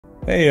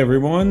Hey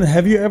everyone,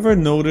 have you ever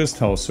noticed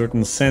how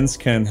certain scents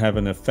can have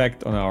an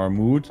effect on our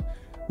mood?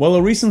 Well,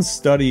 a recent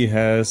study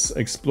has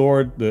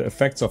explored the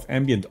effects of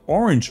ambient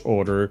orange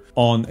odor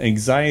on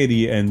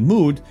anxiety and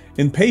mood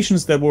in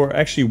patients that were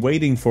actually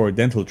waiting for a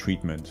dental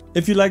treatment.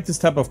 If you like this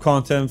type of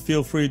content,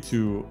 feel free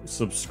to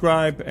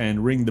subscribe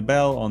and ring the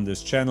bell on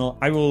this channel.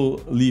 I will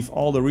leave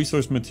all the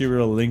resource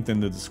material linked in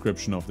the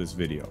description of this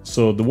video.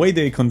 So the way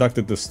they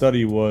conducted the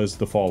study was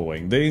the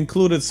following. They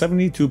included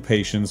 72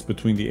 patients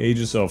between the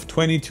ages of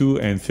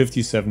 22 and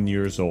 57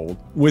 years old,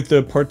 with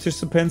the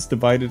participants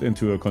divided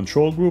into a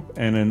control group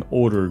and an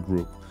odor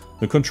group.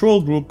 The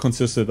control group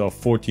consisted of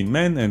 14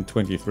 men and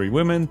 23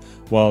 women,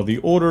 while the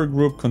odor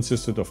group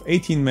consisted of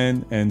 18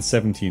 men and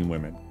 17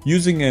 women.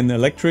 Using an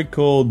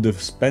electrical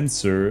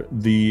dispenser,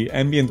 the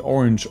ambient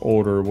orange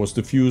odor was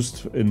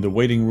diffused in the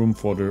waiting room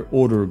for the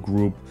odor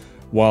group,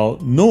 while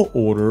no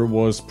odor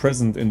was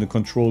present in the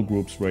control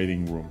group's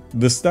waiting room.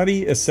 The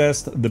study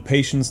assessed the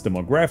patient's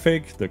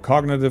demographic, the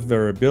cognitive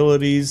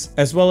variabilities,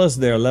 as well as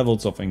their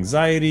levels of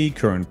anxiety,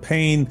 current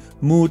pain,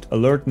 mood,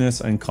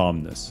 alertness, and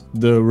calmness.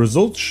 The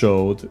results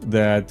showed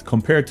that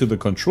compared to the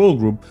control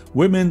group,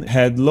 women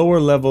had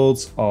lower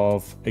levels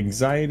of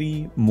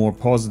anxiety, more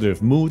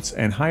positive moods,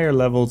 and higher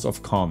levels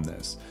of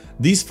calmness.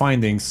 These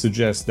findings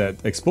suggest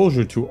that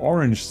exposure to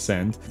orange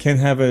scent can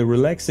have a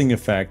relaxing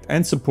effect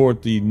and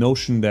support the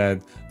notion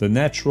that the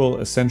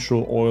natural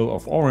essential oil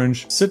of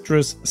orange,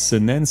 citrus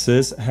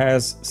sinensis,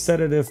 has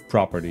sedative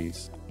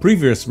properties.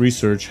 Previous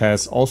research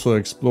has also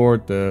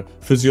explored the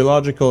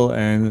physiological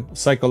and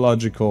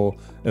psychological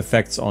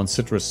effects on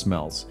citrus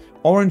smells.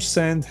 Orange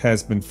scent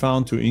has been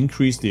found to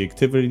increase the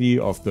activity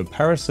of the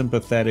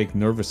parasympathetic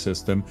nervous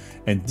system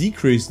and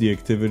decrease the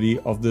activity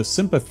of the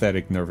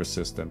sympathetic nervous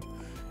system.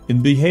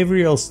 In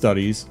behavioral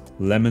studies,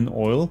 lemon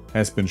oil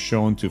has been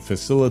shown to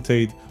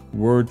facilitate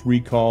word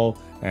recall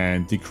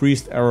and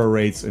decreased error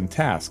rates in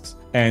tasks,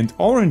 and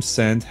orange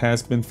scent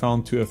has been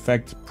found to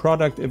affect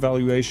product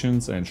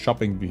evaluations and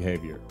shopping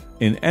behavior.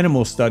 In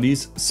animal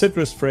studies,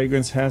 citrus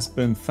fragrance has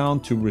been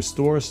found to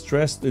restore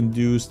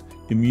stress-induced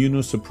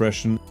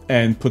immunosuppression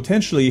and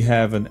potentially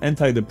have an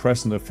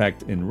antidepressant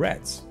effect in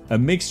rats. A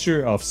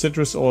mixture of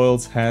citrus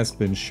oils has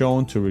been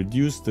shown to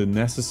reduce the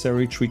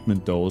necessary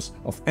treatment dose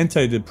of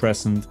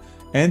antidepressant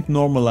and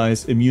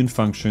normalize immune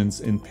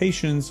functions in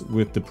patients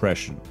with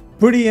depression.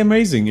 Pretty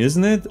amazing,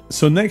 isn't it?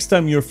 So next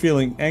time you're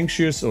feeling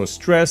anxious or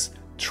stressed,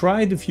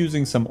 try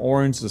diffusing some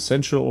orange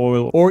essential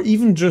oil or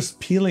even just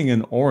peeling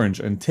an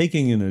orange and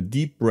taking in a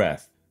deep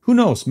breath. Who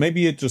knows,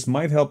 maybe it just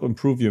might help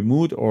improve your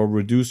mood or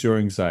reduce your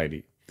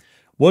anxiety.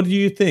 What do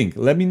you think?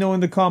 Let me know in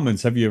the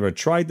comments. Have you ever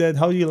tried that?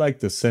 How do you like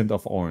the scent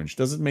of orange?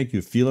 Does it make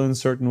you feel in a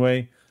certain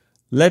way?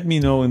 Let me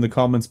know in the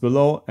comments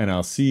below, and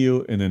I'll see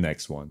you in the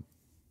next one.